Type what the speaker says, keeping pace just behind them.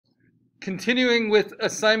continuing with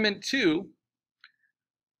assignment 2,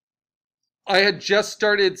 I had just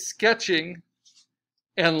started sketching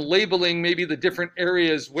and labeling maybe the different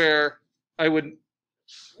areas where I would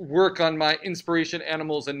work on my inspiration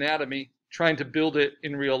animal's anatomy, trying to build it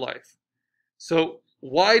in real life. So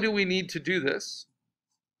why do we need to do this?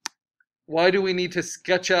 Why do we need to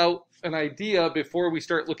sketch out an idea before we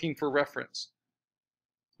start looking for reference?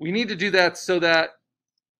 We need to do that so that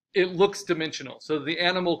it looks dimensional, so the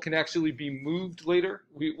animal can actually be moved later.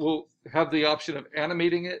 We will have the option of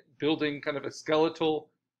animating it, building kind of a skeletal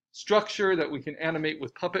structure that we can animate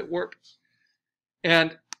with puppet warp.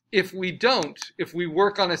 And if we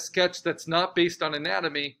work on a sketch that's not based on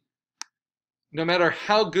anatomy, no matter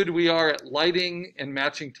how good we are at lighting and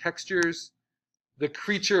matching textures, the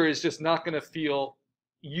creature is just not going to feel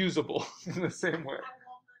usable in the same way.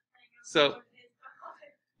 So,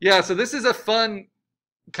 yeah, so this is a fun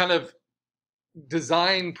kind of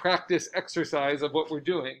design practice exercise of what we're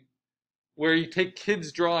doing, where you take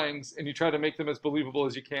kids' drawings and you try to make them as believable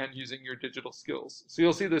as you can using your digital skills. So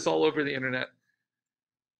you'll see this all over the internet.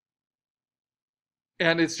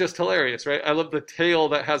 And it's just hilarious, right? I love the tail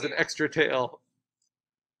that has an extra tail.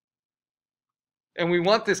 And we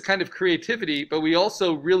want this kind of creativity, but we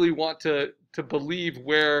also really want to believe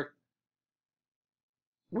where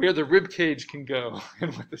the rib cage can go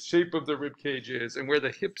and what the shape of the rib cage is and where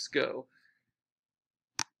the hips go.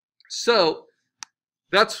 So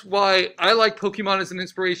that's why I like Pokemon as an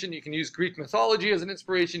inspiration. You can use Greek mythology as an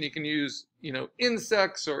inspiration. You can use,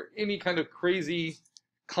 insects or any kind of crazy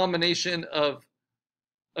combination of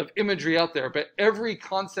imagery out there. But every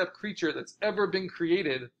concept creature that's ever been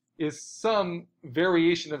created is some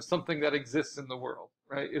variation of something that exists in the world,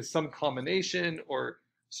 right? Is some combination or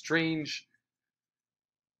strange.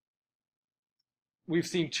 We've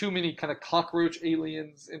seen too many kind of cockroach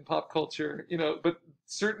aliens in pop culture, but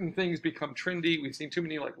certain things become trendy. We've seen too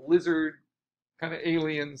many like lizard kind of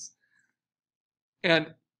aliens.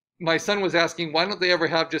 And my son was asking, why don't they ever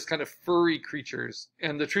have just kind of furry creatures?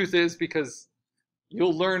 And the truth is, because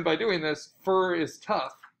you'll learn by doing this, fur is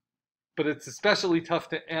tough, but it's especially tough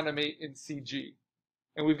to animate in CG.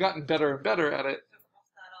 And we've gotten better and better at it.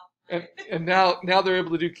 And now they're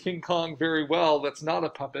able to do King Kong very well. That's not a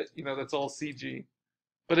puppet, that's all CG.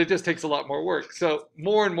 But it just takes a lot more work. So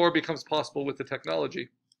more and more becomes possible with the technology.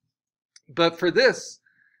 But for this,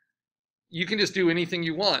 you can just do anything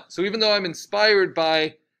you want. So even though I'm inspired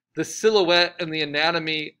by the silhouette and the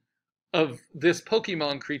anatomy of this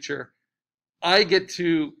Pokemon creature, I get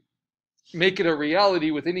to make it a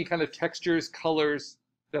reality with any kind of textures, colors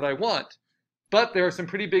that I want. But there are some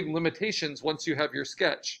pretty big limitations once you have your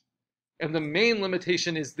sketch. And the main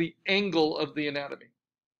limitation is the angle of the anatomy.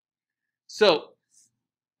 So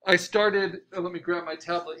I started, let me grab my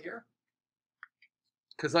tablet here,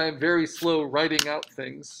 because I am very slow writing out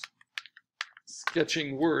things,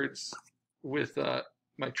 sketching words with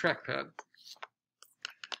my trackpad.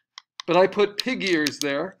 But I put pig ears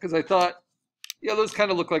there, because I thought, yeah, those kind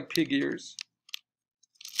of look like pig ears.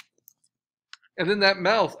 And then that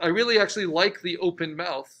mouth, I really actually like the open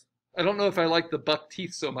mouth. I don't know if I like the buck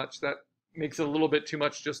teeth so much. That makes it a little bit too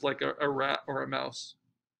much just like a rat or a mouse,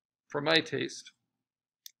 for my taste.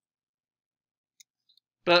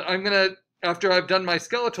 But I'm going to, after I've done my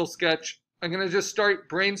skeletal sketch, I'm going to just start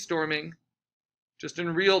brainstorming, just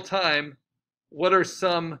in real time, what are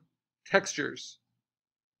some textures?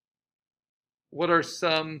 What are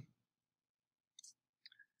some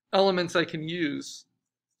elements I can use?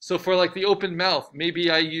 So for like the open mouth,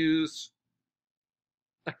 maybe I use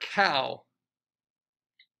a cow,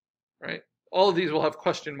 right? All of these will have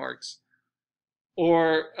question marks.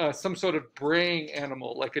 Or some sort of braying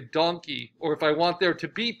animal, like a donkey. Or if I want there to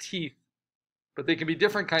be teeth, but they can be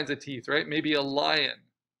different kinds of teeth, right? Maybe a lion.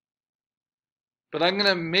 But I'm going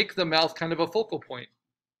to make the mouth kind of a focal point,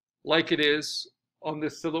 like it is on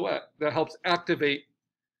this silhouette. That helps activate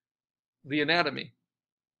the anatomy.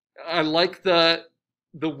 I like the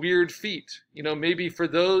weird feet. Maybe for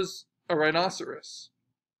those, a rhinoceros.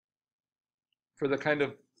 For the kind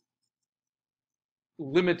of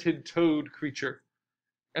limited toed creature.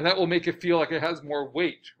 And that will make it feel like it has more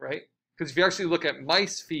weight, right? Because if you actually look at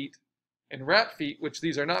mice feet and rat feet, which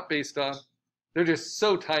these are not based on, they're just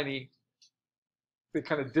so tiny, they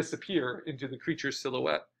kind of disappear into the creature's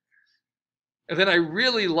silhouette. And then I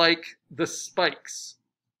really like the spikes,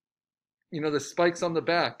 the spikes on the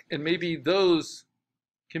back. And maybe those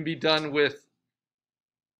can be done with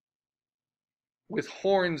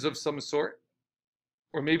horns of some sort,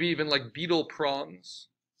 or maybe even like beetle prongs.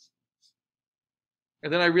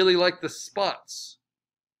 And then I really like the spots.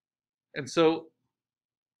 And so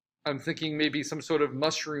I'm thinking maybe some sort of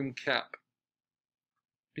mushroom cap,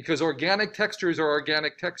 because organic textures are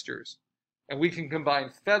organic textures. And we can combine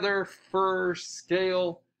feather, fur,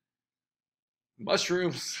 scale,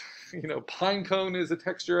 mushrooms. You know, pine cone is a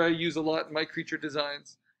texture I use a lot in my creature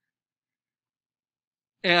designs.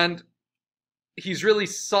 And he's really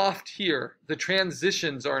soft here. The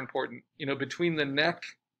transitions are important, you know, between the neck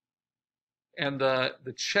and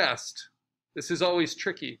the chest. This is always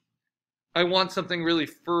tricky. I want something really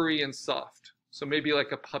furry and soft. So maybe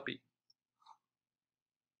like a puppy.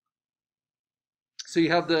 So you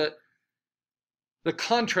have the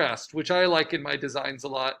contrast, which I like in my designs a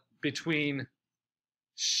lot, between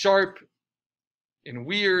sharp and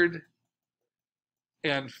weird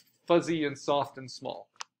and fuzzy and soft and small.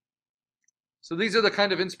 So these are the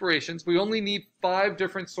kind of inspirations. We only need 5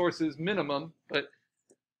 different sources minimum, but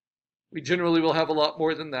we generally will have a lot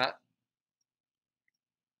more than that.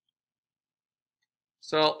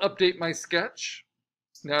 So I'll update my sketch.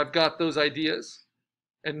 Now I've got those ideas.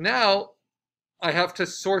 And now I have to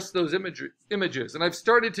source those images. And I've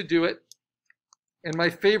started to do it. And my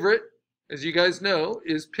favorite, as you guys know,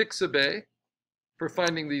 is Pixabay for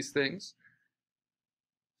finding these things.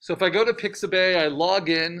 So if I go to Pixabay, I log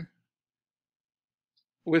in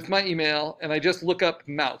with my email, and I just look up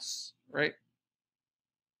mouse, right?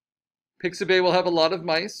 Pixabay will have a lot of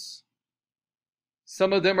mice.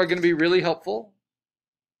 Some of them are going to be really helpful.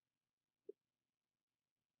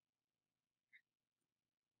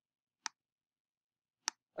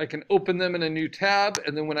 I can open them in a new tab,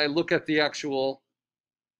 and then when I look at the actual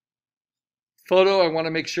photo, I want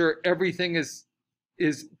to make sure everything is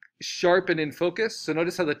sharp and in focus. So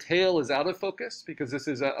notice how the tail is out of focus because this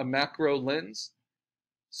is a macro lens.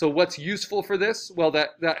 So what's useful for this? Well,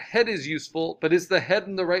 that head is useful, but is the head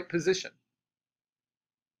in the right position?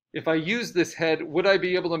 If I use this head, would I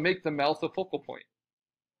be able to make the mouth a focal point?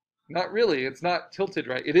 Not really. It's not tilted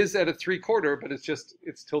right. It is at a 3/4, but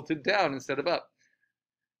it's tilted down instead of up.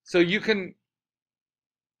 So you can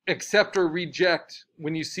accept or reject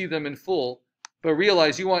when you see them in full, but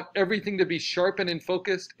realize you want everything to be sharp and in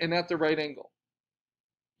focused and at the right angle.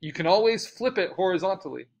 You can always flip it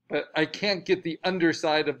horizontally, but I can't get the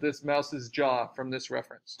underside of this mouse's jaw from this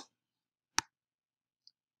reference.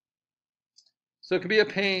 So it can be a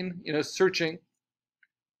pain, you know, searching.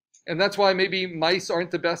 And that's why maybe mice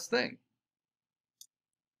aren't the best thing.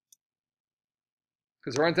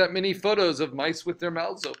 Because there aren't that many photos of mice with their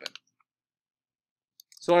mouths open.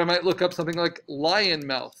 So I might look up something like lion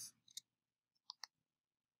mouth.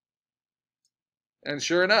 And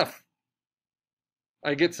sure enough,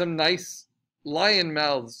 I get some nice lion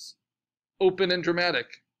mouths, open and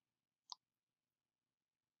dramatic.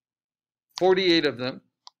 48 of them.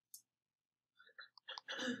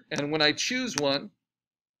 And when I choose one,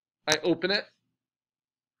 I open it.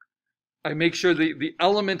 I make sure the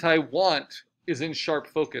element I want is in sharp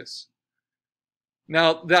focus.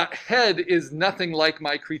 Now, that head is nothing like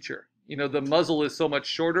my creature. You know, the muzzle is so much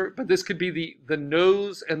shorter, but this could be the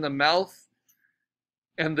nose and the mouth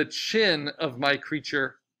and the chin of my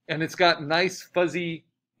creature. And it's got nice fuzzy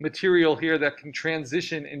material here that can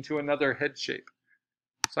transition into another head shape.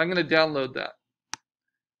 So I'm going to download that.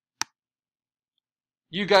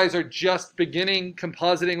 You guys are just beginning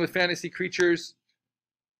compositing with fantasy creatures.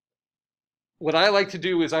 What I like to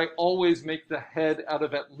do is I always make the head out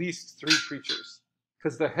of at least 3 creatures,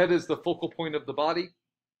 because the head is the focal point of the body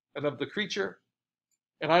and of the creature.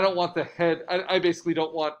 And I don't want the head, I basically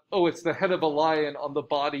don't want, oh, it's the head of a lion on the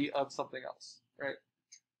body of something else, right?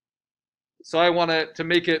 So I want to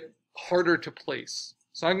make it harder to place.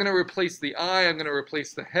 So I'm going to replace the eye, I'm going to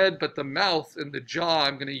replace the head, but the mouth and the jaw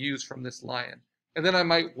I'm going to use from this lion. And then I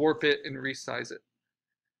might warp it and resize it.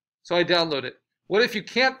 So I download it. What if you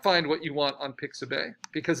can't find what you want on Pixabay,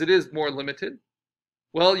 because it is more limited?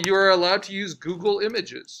 Well, you are allowed to use Google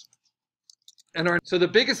Images. So the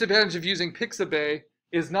biggest advantage of using Pixabay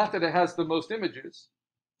is not that it has the most images.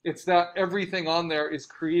 It's that everything on there is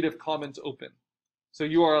Creative Commons open. So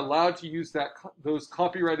you are allowed to use those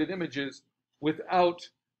copyrighted images without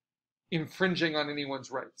infringing on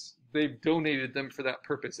anyone's rights. They've donated them for that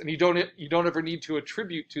purpose. And you don't ever need to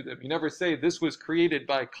attribute to them. You never say, this was created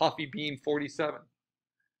by Coffee Bean 47.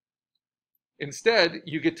 Instead,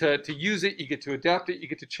 you get to use it, you get to adapt it, you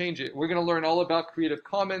get to change it. We're going to learn all about Creative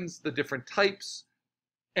Commons, the different types,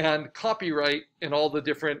 and copyright, and all the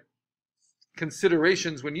different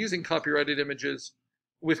considerations when using copyrighted images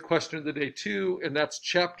with Question of the Day 2, and that's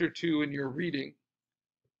Chapter 2 in your reading.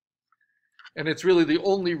 And it's really the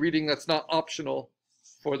only reading that's not optional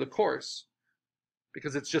for the course,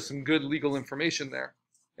 because it's just some good legal information there,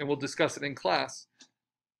 and we'll discuss it in class.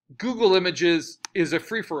 Google Images is a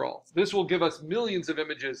free-for-all. This will give us millions of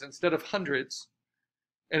images instead of hundreds.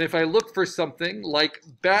 And if I look for something like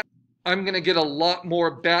bat, I'm going to get a lot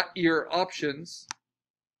more bat ear options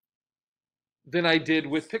than I did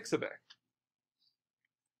with Pixabay.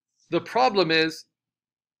 The problem is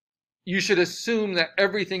you should assume that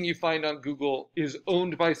everything you find on Google is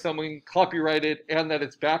owned by someone, copyrighted, and that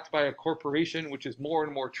it's backed by a corporation, which is more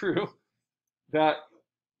and more true, that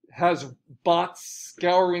has bots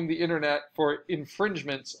scouring the internet for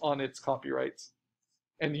infringements on its copyrights.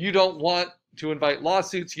 And you don't want to invite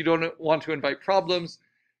lawsuits, you don't want to invite problems.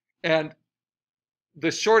 And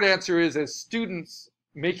the short answer is, as students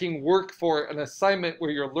making work for an assignment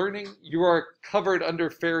where you're learning, you are covered under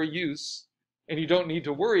fair use, and you don't need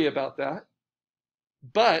to worry about that.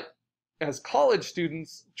 But as college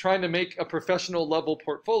students trying to make a professional level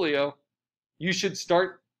portfolio, you should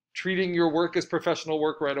start treating your work as professional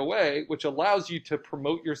work right away, which allows you to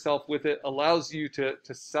promote yourself with it, allows you to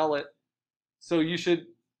sell it. So you should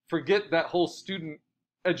forget that whole student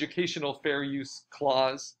educational fair use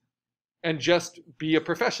clause and just be a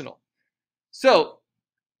professional. So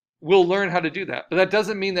we'll learn how to do that. But that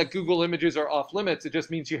doesn't mean that Google Images are off limits. It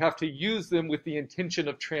just means you have to use them with the intention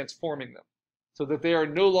of transforming them so that they are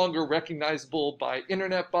no longer recognizable by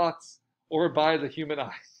internet bots or by the human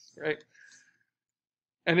eye, right?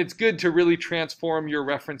 And it's good to really transform your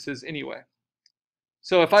references anyway.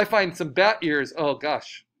 So if I find some bat ears, oh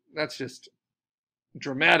gosh, that's just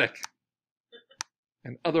dramatic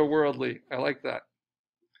and otherworldly. I like that.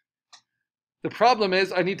 The problem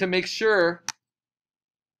is I need to make sure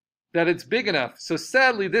that it's big enough. So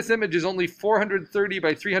sadly, this image is only 430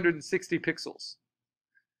 by 360 pixels.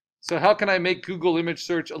 So how can I make Google image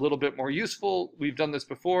search a little bit more useful? We've done this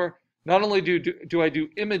before. Not only do I do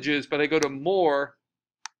images, but I go to more,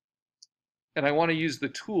 and I want to use the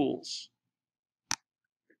tools.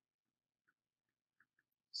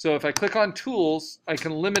 So if I click on tools, I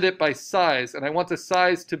can limit it by size, and I want the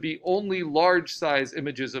size to be only large size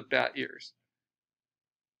images of bat ears.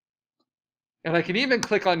 And I can even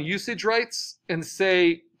click on usage rights and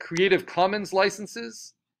say Creative Commons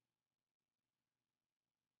licenses.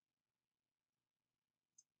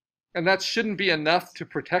 And that shouldn't be enough to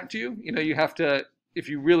protect you. You know, you have to, if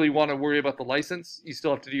you really want to worry about the license, you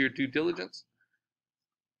still have to do your due diligence.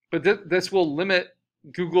 But this will limit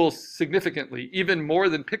Google significantly, even more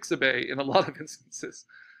than Pixabay in a lot of instances.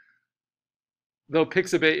 Though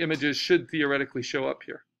Pixabay images should theoretically show up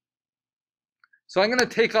here. So I'm going to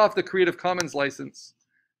take off the Creative Commons license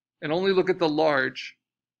and only look at the large.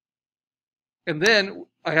 And then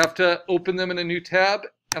I have to open them in a new tab,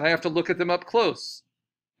 and I have to look at them up close.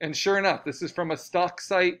 And sure enough, this is from a stock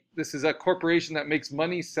site. This is a corporation that makes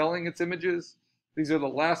money selling its images. These are the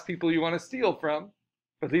last people you want to steal from,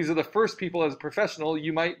 but these are the first people as a professional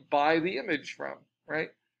you might buy the image from, right?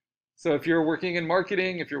 So if you're working in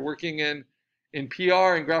marketing, if you're working in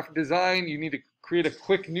PR and graphic design, you need to create a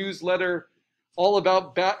quick newsletter all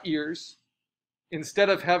about bat ears. Instead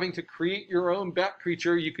of having to create your own bat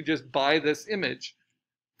creature, you could just buy this image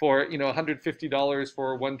for, you know, $150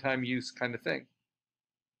 for a one-time use kind of thing.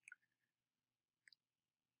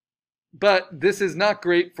 But this is not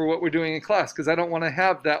great for what we're doing in class because I don't want to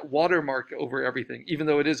have that watermark over everything, even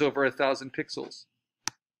though it is over 1,000 pixels.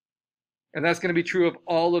 And that's going to be true of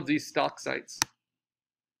all of these stock sites.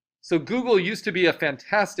 So Google used to be a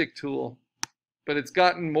fantastic tool, but it's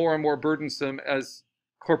gotten more and more burdensome as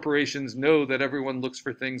corporations know that everyone looks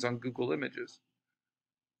for things on Google Images.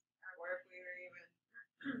 At work, we were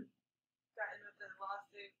even gotten with the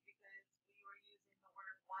lawsuit because we were using the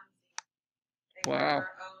word onesie. Wow.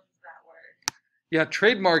 Whoever owns that word. Yeah,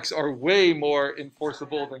 trademarks are way more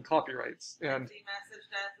enforceable than copyrights. And He messaged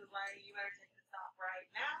us was like, you better take this off right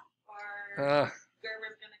now, or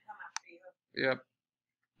Gerber's gonna come after you. Yeah.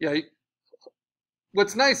 Yeah.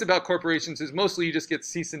 What's nice about corporations is mostly you just get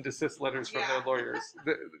cease and desist letters from their lawyers.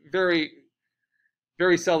 Very,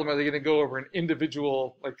 very seldom are they going to go over an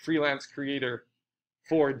individual, like, freelance creator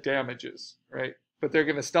for damages, right? But they're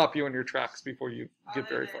going to stop you in your tracks before you get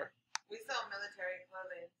very far. We sell military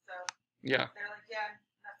clothing, so yeah. They're like, yeah,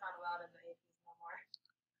 that's not allowed in the 80s no more.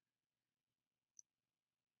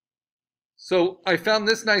 So I found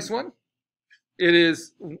this nice one. It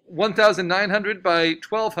is 1,900 by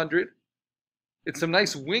 1,200. It's some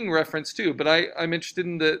nice wing reference too, but I'm interested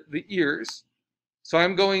in the ears. So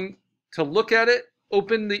I'm going to look at it,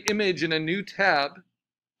 open the image in a new tab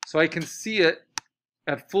so I can see it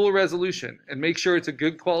at full resolution and make sure it's a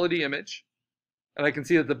good quality image. And I can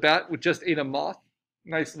see that the bat just ate a moth.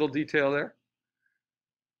 Nice little detail there.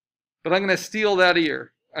 But I'm going to steal that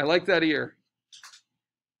ear. I like that ear.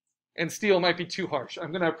 And steal might be too harsh.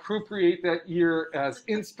 I'm going to appropriate that year as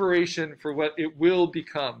inspiration for what it will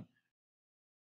become.